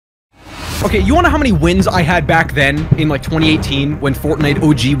Okay, you wanna know how many wins I had back then in like 2018 when Fortnite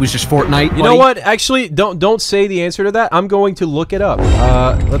OG was just Fortnite? You know what? Actually, don't say the answer to that. I'm going to look it up.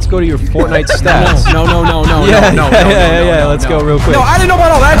 Let's go to your Fortnite stats. No. Yeah. Let's go real quick. No, I didn't know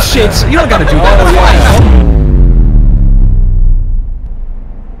about all that shit. So you don't gotta do that.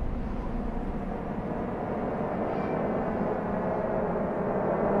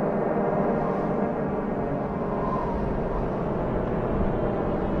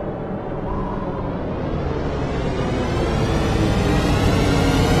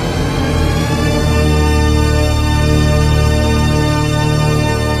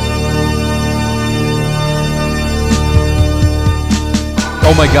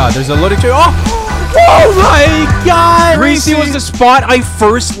 Oh my god, there's a loading tree. Oh my god! Greasy was the spot I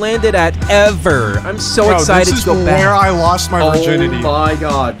first landed at ever. I'm so excited to go back. This is where I lost my virginity. Oh my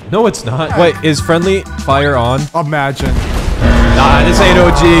god. No, it's not. Wait, is friendly fire on? Imagine. Nah, this ain't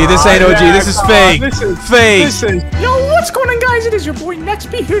OG. This ain't OG. This is fake. This is fake. Yo, what's going on, guys? It is your boy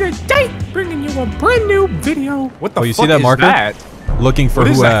Nextby here today, bringing you a brand new video. What the you fuck see that is marker? that? Looking for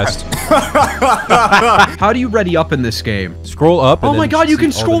who asked. How do you ready up in this game? Scroll up. And Oh my god, you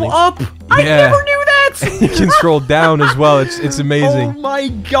can scroll up! I Yeah. never knew that! You can scroll down as well. It's amazing. Oh my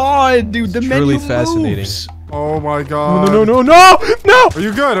god, dude, the menu really fascinating. moves. Oh my god. No! Are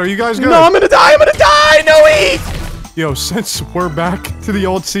you good? Are you guys good? No, I'm gonna die! No eat! Yo, since we're back to the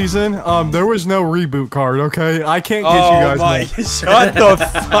old season, there was no reboot card, okay? I can't get you guys now. Shut the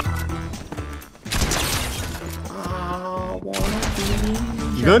fuck.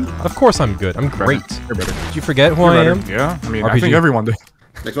 You good? Of course I'm good. I'm great. Did you forget who I am? Yeah, I mean, RPG. I think everyone did.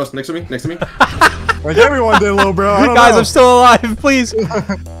 Next to me. Like everyone did, little bro. I don't Guys, know. I'm still alive, please.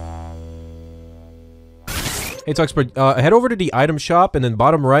 Hey, Tuxbird, head over to the item shop, and then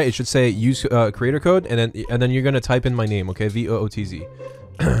bottom right, it should say use creator code, and then you're gonna type in my name, okay? VOOTZ.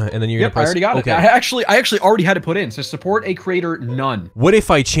 And then you're gonna press. I already got it. I actually already had it put in. So support a creator none. What if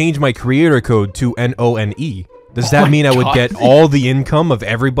I change my creator code to NONE? Does that mean I would get all the income of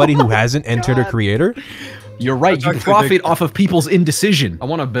everybody who hasn't entered a creator? You're right. You profit off of people's indecision. I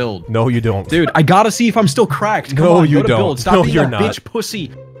want to build. No, you don't. Dude, I gotta see if I'm still cracked. Come No, on, you go to don't. Build. Stop No, being you're a not. bitch pussy.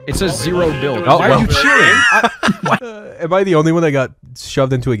 It says 0 build. Oh, Why well. are you cheering? Am I the only one that got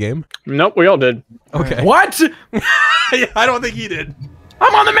shoved into a game? Nope, we all did. Okay. What? Yeah, I don't think he did.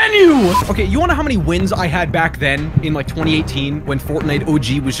 I'm on the menu! Okay, you wanna know how many wins I had back then in like 2018 when Fortnite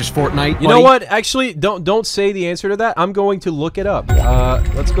OG was just Fortnite? You know what? Actually, don't say the answer to that. I'm going to look it up.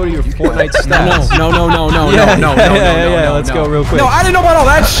 Let's go to your Fortnite stats. No. Let's go real quick. No, I didn't know about all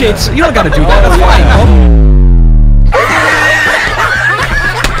that shit. So you don't gotta do that.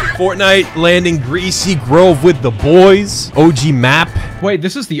 Fortnite landing Greasy Grove with the boys. OG map. Wait,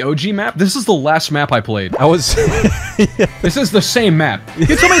 this is the OG map? This is the last map I played. I was. This is the same map. You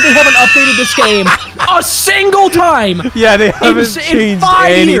tell me they haven't updated this game a single time. Yeah, they haven't in changed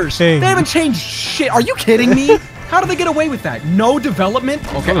 5 anything. years. They haven't changed shit. Are you kidding me? How do they get away with that? No development?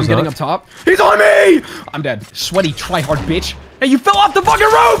 Okay, I'm getting up top. He's on me! I'm dead. Sweaty, try-hard bitch. Hey, you fell off the fucking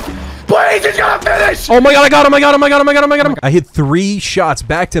roof! Please, he's gonna finish! Oh my god, I got him! I hit 3 shots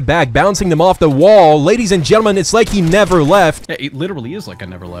back to back, bouncing them off the wall. Ladies and gentlemen, it's like he never left. Yeah, it literally is like I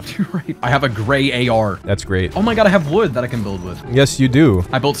never left. You're right. I have a gray AR. That's great. Oh my god, I have wood that I can build with. Yes, you do.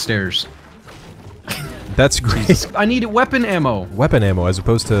 I built stairs. That's great. I need weapon ammo. Weapon ammo as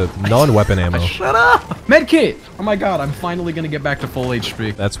opposed to non-weapon ammo. Shut up! Medkit! Oh my god, I'm finally gonna get back to full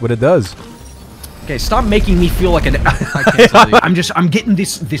HP. That's what it does. Okay, stop making me feel like an. I can't tell you. I'm getting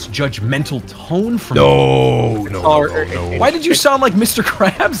this judgmental tone from you. No. Why did you sound like Mr.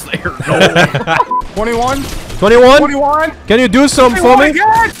 Krabs there? 21? 21? 21? Can you do something for me?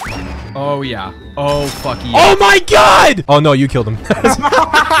 Oh yeah. Oh fuck yeah. Oh my god! Oh no, you killed him.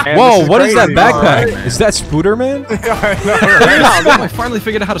 Whoa, what is that backpack? Is that Spooter Man? I finally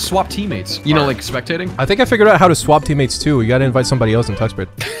figured out how to swap teammates. You know, like spectating? I think I figured out how to swap teammates too. You gotta invite somebody else in Tuxbird.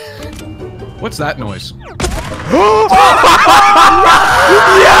 What's that noise?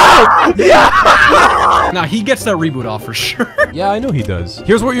 Yeah! Nah, he gets that reboot off for sure. Yeah, I know he does.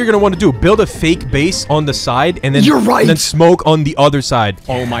 Here's what you're gonna want to do. Build a fake base on the side and then You're right. and then smoke on the other side.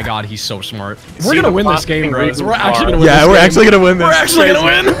 Oh my god, he's so smart. We're gonna win this game, bro. We're actually gonna win Yeah, this we're game. actually gonna win this. We're actually gonna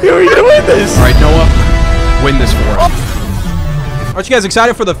win. We're gonna win this. Alright, Noah. Win this for us. Aren't you guys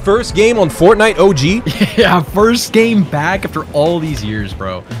excited for the first game on Fortnite OG? Yeah, first game back after all these years,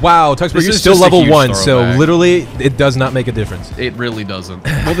 bro. Wow, Tuxbird, This you're is still just a level huge 1, so throwback. literally it does not make a difference. It really doesn't.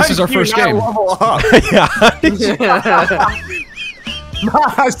 Well, this is our first Not game. level up. Yeah.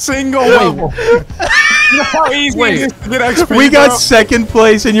 Not a single level. You know how easy it is to get XP, We got bro? second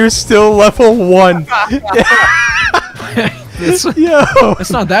place and you're still level 1. It's, Yo.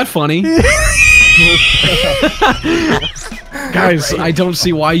 it's not that funny. Guys, I don't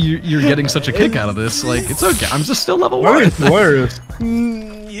see why you're getting such a kick out of this. Like, it's okay. I'm just still level 1. That is hilarious.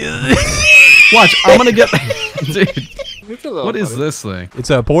 Watch, I'm gonna get... Dude, what is this thing? It's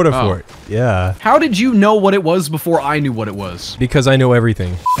a porta fort. Yeah. How did you know what it was before I knew what it was? Because I know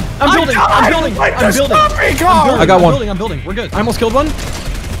everything. I'm building! I'm building! I'm building! I got one. I'm building. We're good. I almost killed one.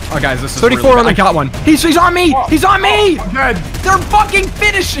 Oh, guys, this is 34 really on the... I got one. He's on me! He's on me! Dead. They're fucking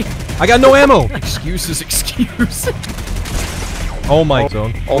finishing! I got no ammo. Excuses. Oh my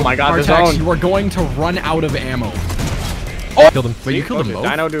zone. Oh my god, the Artax, zone. you are going to run out of ammo. Oh, killed him. Wait, you killed them both?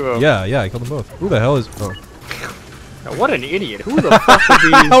 Dino duo. Yeah, I killed them both. Who the hell is? Oh. What an idiot. Who the fuck would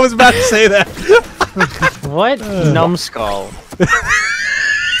be? I was about to say that. What? Numbskull.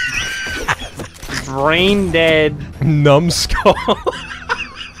 Brain dead. Numbskull.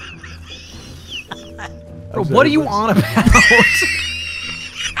 Bro, what are you on about?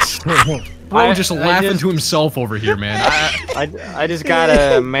 Bro, just laughing to himself over here, man. I just got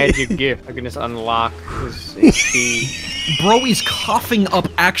a magic gift. I can just unlock his HP. Bro is coughing up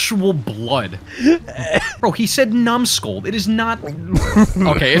actual blood. Bro, he said numbskull. It is not...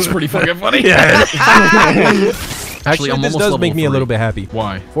 Okay, it's pretty fucking funny. Yeah. Actually, this does make me a little bit happy.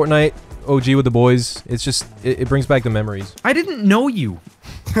 Why? Fortnite, OG with the boys. It's just, it brings back the memories. I didn't know you.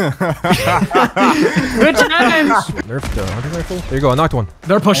 Good times! Nerf the hunting rifle. There you go, I knocked one.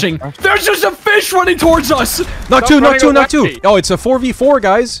 They're pushing. There's just a fish running towards us. Knock two. Oh, it's a 4v4,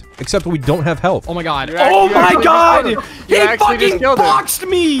 guys. Except we don't have health. Oh my god. You Oh my actually god. just He You actually just fucking killed him. boxed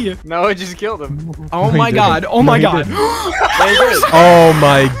me. No, it just killed him. Oh my god. Oh my god. Oh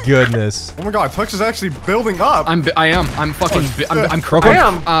my goodness. Oh my god, Tux is actually building up. I'm fucking I'm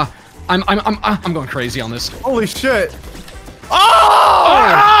Croco? I'm going crazy on this. Holy shit.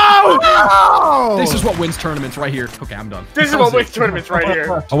 Oh! This is what wins tournaments right here. Okay, I'm done. This is what wins tournaments right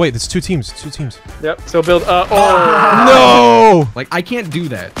here. Oh wait, it's two teams. Yep. So build. No! Like, I can't do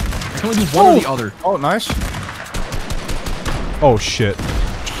that. I can only do one or the other. Oh, nice. Oh shit.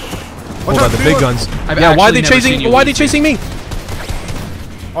 Hold out, on, the big guns. I've why are they actually never seen chasing? you Why are they lose, chasing me?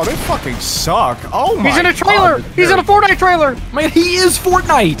 Oh, they fucking suck. Oh my god. He's in a trailer. He's in a Fortnite trailer. Man, he is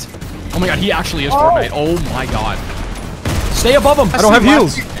Fortnite. Oh my god, he actually is Fortnite. Oh my god. Stay above him. I don't have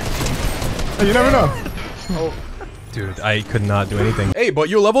heals. Hey, you never know. Dude, I could not do anything. Hey, but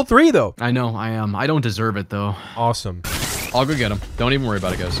you're level 3 though. I know, I am. I don't deserve it though. Awesome. I'll go get him. Don't even worry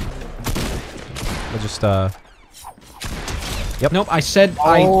about it, guys. I just Nope, I said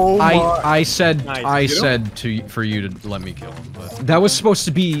I said for you to let me kill him, but that was supposed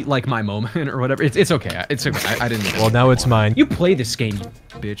to be like my moment or whatever. It's okay. It's okay. I didn't. Well, now it's mine. You play this game, you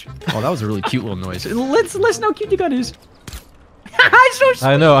bitch. Oh, that was a really cute little noise. Let's know how cute your gun is. So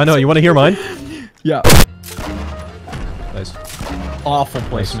I know. You want to hear mine? yeah. Nice. Awful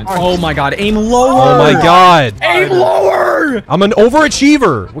placement. Oh my god, aim lower. Oh my god. Aim lower. I'm an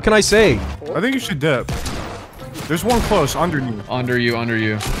overachiever. What can I say? I think you should dip. There's one close underneath. Under you.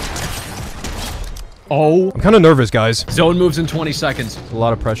 Oh. I'm kind of nervous, guys. Zone moves in 20 seconds. A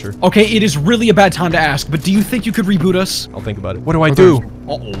lot of pressure. Okay, it is really a bad time to ask, but do you think you could reboot us? I'll think about it. What do I do?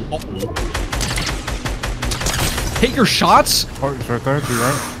 Uh-oh. Hit your shots? Oh, it's right there, to your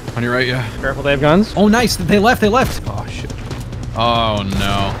right. On your right, yeah. Careful, they have guns. Oh, nice. They left. Oh, shit. Oh,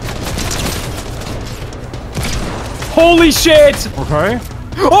 no. Holy shit! Okay.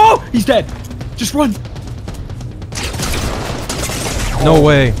 Oh! He's dead. Just run. No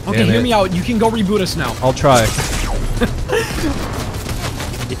way. Okay, Damn hear it. me out. You can go reboot us now. I'll try.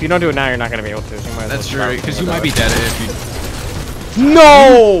 If you don't do it now, you're not gonna be able to. That's true, because you might be dead if you...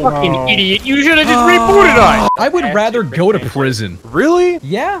 No! Fucking idiot! You should have just rebooted us. I would rather go to prison. Really?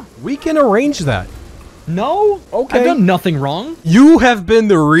 Yeah. We can arrange that. No? Okay. I've done nothing wrong. You have been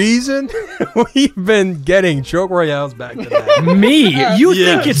the reason we've been getting choke royales back to back. Me? You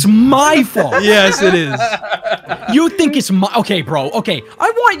think it's my fault? Yes, it is. You think it's my... Okay, bro. Okay. I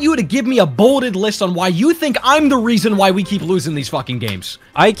want you to give me a bulleted list on why you think I'm the reason why we keep losing these fucking games.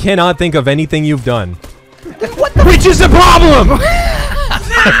 I cannot think of anything you've done. Which is the problem?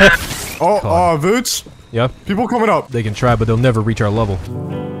 Vootz. Yeah? People coming up. They can try, but they'll never reach our level.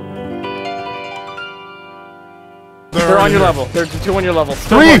 They're on your level. They're 2 on your level.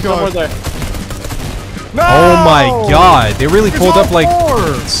 Three! Somewhere there. No! Oh my god. They really It's pulled all up like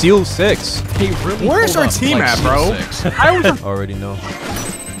four. Seal 6. They really Where's pulled our up team like at, bro? C6. I was. Already know.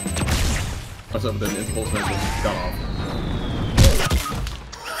 What's up with the impulse message? Got off.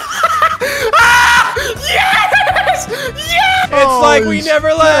 Yes! Yes! It's like we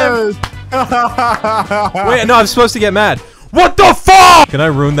never left! Wait, no, I'm supposed to get mad. What the fuck? Can I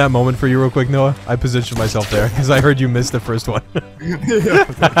ruin that moment for you real quick, Noah? I positioned myself there because I heard you miss the first one.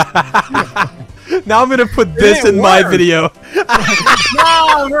 Now I'm gonna put this in my video.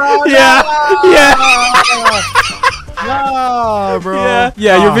 No, bro. Yeah. No, bro.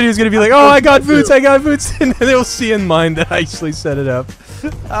 Yeah, your video's gonna be like, oh, I got Vootz, and then they'll see in mine that I actually set it up.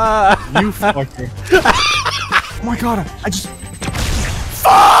 You fucker. Oh my god, I just...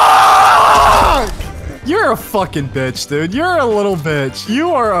 Fuck! You're a fucking bitch, dude. You're a little bitch. You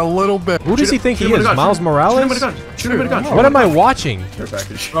are a little bitch. Who does he think he is? Miles Morales? What am I watching?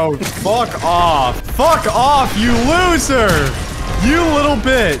 Oh, fuck off. Fuck off, you loser. You little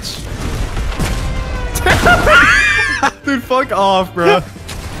bitch. Dude, fuck off, bro.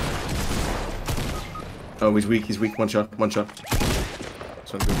 Oh, he's weak. He's weak. One shot.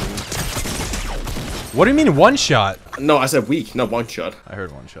 What do you mean one shot? No, I said weak, not one shot. I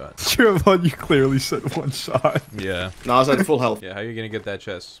heard one shot. Trevon, you clearly said one shot. Yeah. No, I said full health. Yeah, how are you gonna get that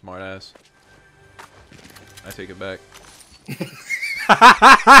chest, smart ass? I take it back.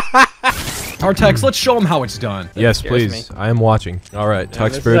 Artex, let's show him how it's done. Yes, please. I am watching. All right,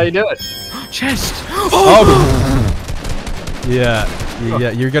 This is how you Tuxford. do it. Chest. Oh! Yeah,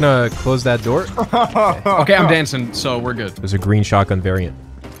 you're gonna close that door? Okay, I'm dancing, so we're good. There's a green shotgun variant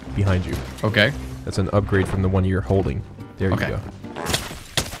behind you. Okay. That's an upgrade from the one you're holding. There you Okay. go.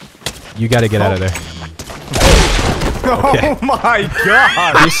 You gotta get out of there. Okay. Oh my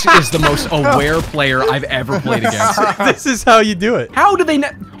god. This is the most aware player I've ever played against. This is how you do it. How do they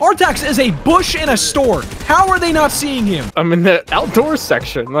not? Artax is a bush in a store. How are they not seeing him? I'm in the outdoor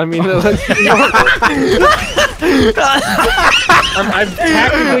section. I mean, I've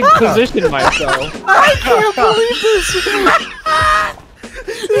tactically positioned myself. I can't believe this.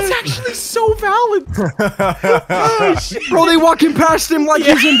 It's actually so valid. Oh, shit. Bro, they walking past him like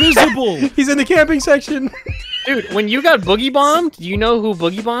he's invisible. He's in the camping section. Dude, when you got boogie bombed, do you know who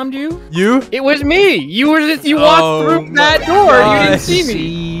boogie bombed you? You? It was me. You walked through that door. You didn't see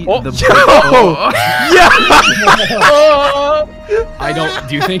me. Oh, I don't.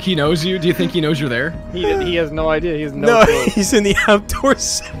 Do you think he knows you? Do you think he knows you're there? He has no idea. He has no clue. He's in the outdoor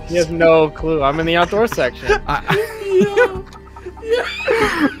section. He has no clue. I'm in the outdoor section.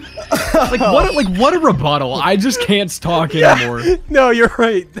 What a rebuttal. I just can't talk anymore. No, you're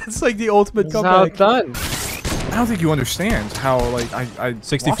right. That's like the ultimate That's how comeback. it's done. I don't think you understand how, like, I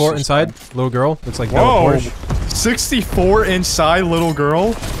 64 inside, little girl. Looks like Whoa. Porsche. 64 inside, little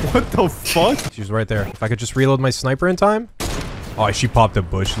girl? What the fuck? She's right there. If I could just reload my sniper in time. Oh, she popped a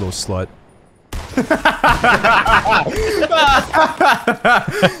bush, little slut. Dude,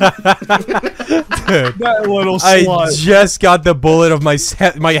 that little I slut. just got the bullet of my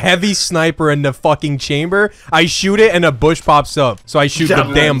heavy sniper in the fucking chamber. I shoot it and a bush pops up. So I shoot the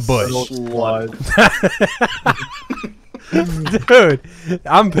damn bush. Dude,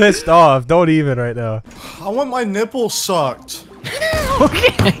 I'm pissed off. Don't even right now. I want my nipples sucked.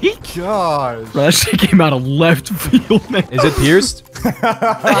 Okay. God. Bro, that shit came out of left field, man. Is it pierced?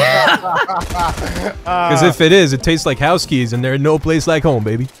 Because if it is, it tastes like house keys, and there's no place like home,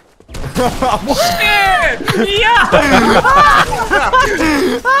 baby.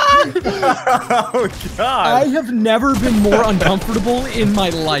 Oh God. I have never been more uncomfortable in my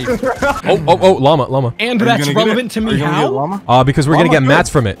life. Oh, llama. And that's relevant to me how? Because we're gonna get mats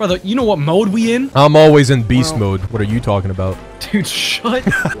from it. Brother, you know what mode we in? I'm always in beast mode. What are you talking about? Dude, shut.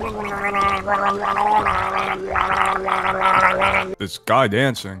 This guy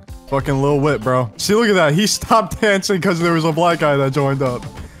dancing. Fucking Lil Whip, bro. See, look at that. He stopped dancing because there was a black guy that joined up.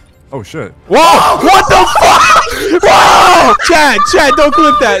 Oh, shit. Whoa! What the fuck? Whoa! Chad, don't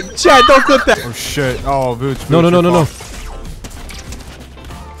clip that. Chad, don't clip that. Oh, shit. Oh, Vootz. No.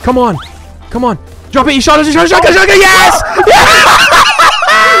 Come on. Drop it. He shot us. Yes! Yes!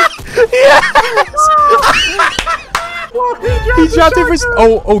 He dropped it for.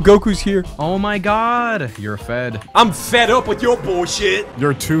 Oh, Goku's here. Oh my god. You're fed. I'm fed up with your bullshit.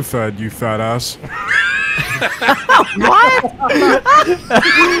 You're too fed, you fat ass.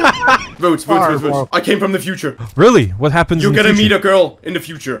 Vootz. I came from the future. Really? What happens? You're gonna meet a girl in the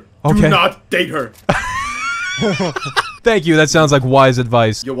future. Okay. Do not date her. Thank you. That sounds like wise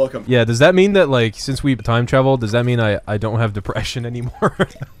advice. You're welcome. Yeah. Does that mean that, like, since we time traveled, does that mean I don't have depression anymore?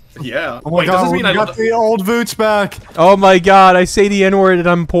 Yeah. Oh my God, we got the old Vootz back. Oh my god, I say the N-word and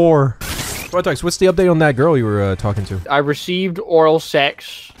I'm poor. Vortex, what's the update on that girl you were talking to? I received oral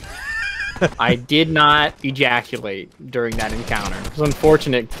sex. I did not ejaculate during that encounter. It was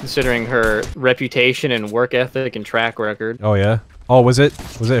unfortunate considering her reputation and work ethic and track record. Oh yeah? Oh, was it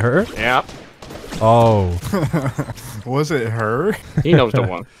her? Yep. Oh. Was it her? He knows the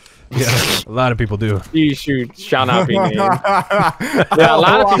one. Yeah, a lot of people do. She shall not be named. Yeah, a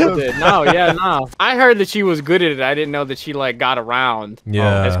lot of people did. No, yeah, no. I heard that she was good at it. I didn't know that she like got around.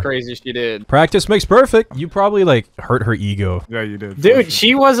 Yeah. That's crazy. She did. Practice makes perfect. You probably like hurt her ego. Yeah, you did. Dude,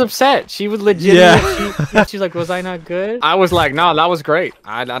 she was upset. She was legit. Yeah. She's like, was I not good? I was like, no, that was great.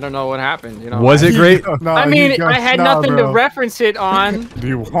 I don't know what happened. You know. Was it great? No, I mean, I had nothing to reference it on. Do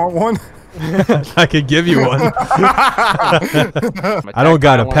you want one? I could give you one. I don't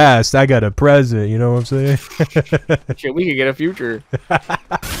got a past. I got a present. You know what I'm saying? Shit, we could get a future.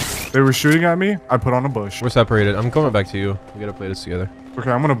 They were shooting at me. I put on a bush. We're separated. I'm coming back to you. We gotta play this together.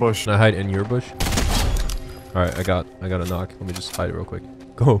 Okay, I'm gonna bush. Can I hide in your bush? All right, I got a knock. Let me just hide it real quick.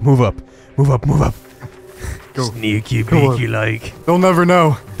 Go, move up, move up, move up. Go. Sneaky beaky like. They'll never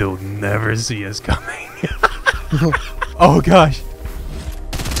know. They'll never see us coming. Oh gosh.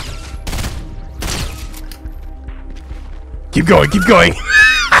 Keep going, keep going.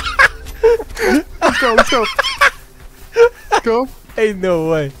 Let's go, let's go. Let's go. Ain't no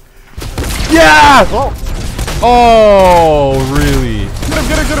way. Yeah! Oh, really? Get him,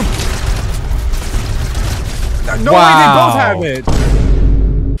 get him, get him. No way, they both have it.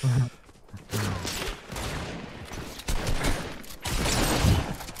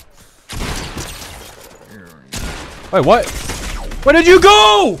 Wait, what? Where did you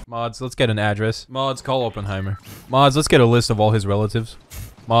go? Mods, let's get an address. Mods, call Oppenheimer. Mods, let's get a list of all his relatives.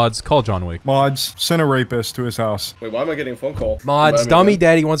 Mods, call John Wick. Mods, send a rapist to his house. Wait, why am I getting a phone call? Mods, Dummy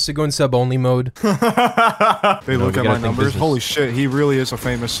Daddy wants to go in sub-only mode. They look at my numbers. business. Holy shit, he really is a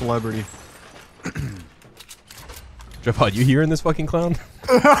famous celebrity. Jafad, you hearing this fucking clown?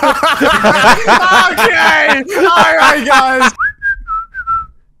 Okay! Alright, guys!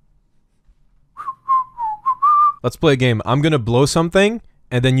 Let's play a game. I'm gonna blow something,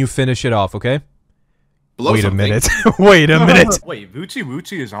 and then you finish it off, okay? Wait a minute. Wait a minute. Wait,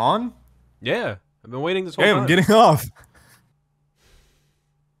 Vootz is on? Yeah, I've been waiting this whole Hey, time. I'm getting off.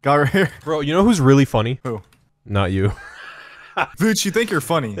 Guy right here. Bro, you know who's really funny? Who? Not you. Vootz, you think you're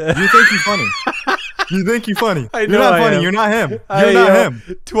funny. You think you're funny. You think you're funny. I You're know not I funny. am. You're not him. You're not him.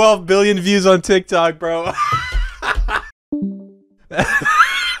 12 billion views on TikTok, bro.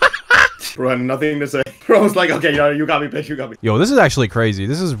 Bro, I had nothing to say. Bro was like, okay, you got me, bitch, you got me. Yo, this is actually crazy.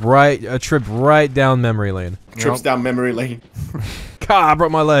 This is a trip right down memory lane. Trips down memory lane. God, I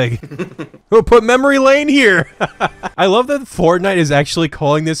broke my leg. Who put memory lane here? I love that Fortnite is actually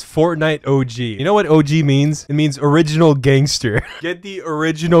calling this Fortnite OG. You know what OG means? It means original gangster. Get the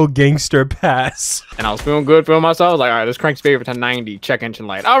original gangster pass. And I was feeling good for myself. I was like, all right, let's crank speed to 90. Check engine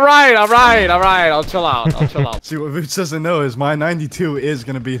light. All right, all right, all right. I'll chill out. I'll chill out. See, what Vootz doesn't know is my 92 is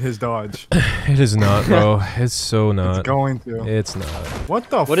going to beat his Dodge. It is not, bro. It's so not. It's going to. It's not. What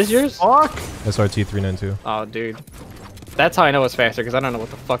the What is yours? fuck? SRT 392. Oh, dude. That's how I know it's faster, because I don't know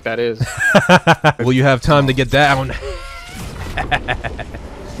what the fuck that is. Will you have time to get down?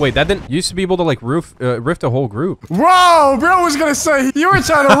 Wait, that didn't used to be able to like rift a whole group. Whoa, bro was gonna say you were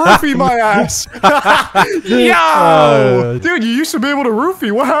trying to roofie my ass. Yo, dude, you used to be able to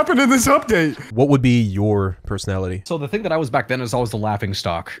roofie. What happened in this update? What would be your personality? So the thing that I was back then is always the laughing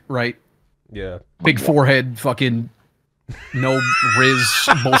stock, right? Yeah. Big forehead, fucking no riz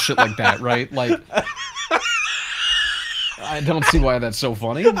bullshit like that, right? Like, I don't see why that's so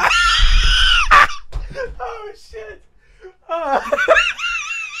funny. Oh shit.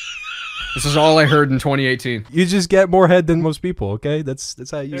 This is all I heard in 2018. You just get more head than most people, okay? That's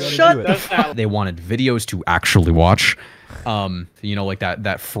how you gotta do it. They wanted videos to actually watch. You know, like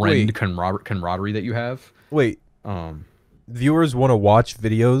that friend Wait. camaraderie that you have. Wait. Viewers want to watch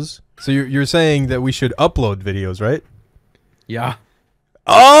videos? So you're saying that we should upload videos, right? Yeah.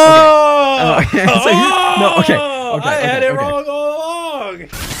 Oh! Okay. Okay. I had it wrong all along.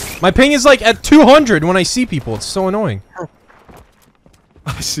 My ping is like at 200 when I see people. It's so annoying.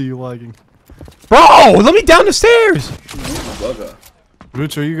 I see you lagging. Bro, let me down the stairs.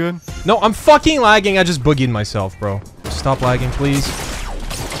 Vootz, are you good? No, I'm fucking lagging. I just boogied myself, bro. Stop lagging, please.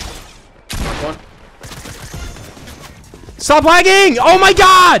 Stop lagging! Oh my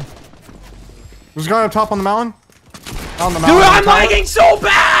god! There's a guy up top on the mountain. On the Dude, mountain. I'm lagging so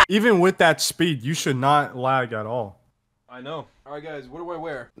bad! Even with that speed, you should not lag at all. I know. Alright guys, what do I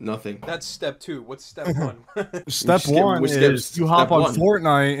wear? Nothing. That's step 2. What's step 1? Step skip- one we skip is you hop step on one.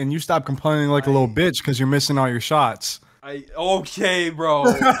 Fortnite and you stop complaining like a little bitch because you're missing all your shots. Okay, bro.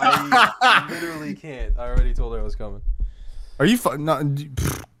 I literally can't. I already told her I was coming. Are you no,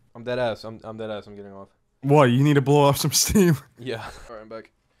 I'm dead ass. I'm dead ass. I'm getting off. what? You need to blow off some steam. Yeah. Alright, I'm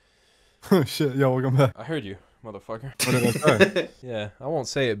back. Oh shit, yo, welcome back. I heard you, motherfucker. What did I say? Yeah, I won't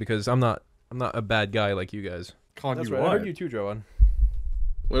say it because I'm not a bad guy like you guys. Called That's you right. I what? heard you too, Joanne.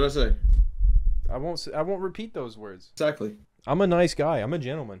 What did I say? I won't repeat those words. Exactly. I'm a nice guy. I'm a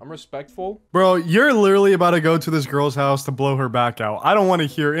gentleman. I'm respectful. Bro, you're literally about to go to this girl's house to blow her back out. I don't want to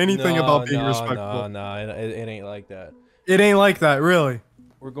hear anything about being respectful. No, it ain't like that. It ain't like that, really.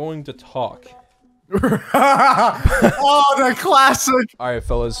 We're going to talk. Oh, the classic. All right,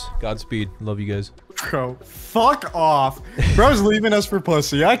 fellas. Godspeed. Love you guys. Bro, fuck off. Bro's leaving us for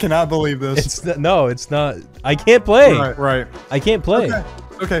pussy. I cannot believe this. No, it's not. I can't play. Right. I can't play.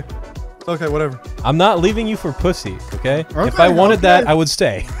 Okay, whatever. I'm not leaving you for pussy, okay? If I wanted that, I would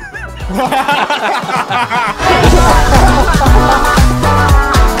stay.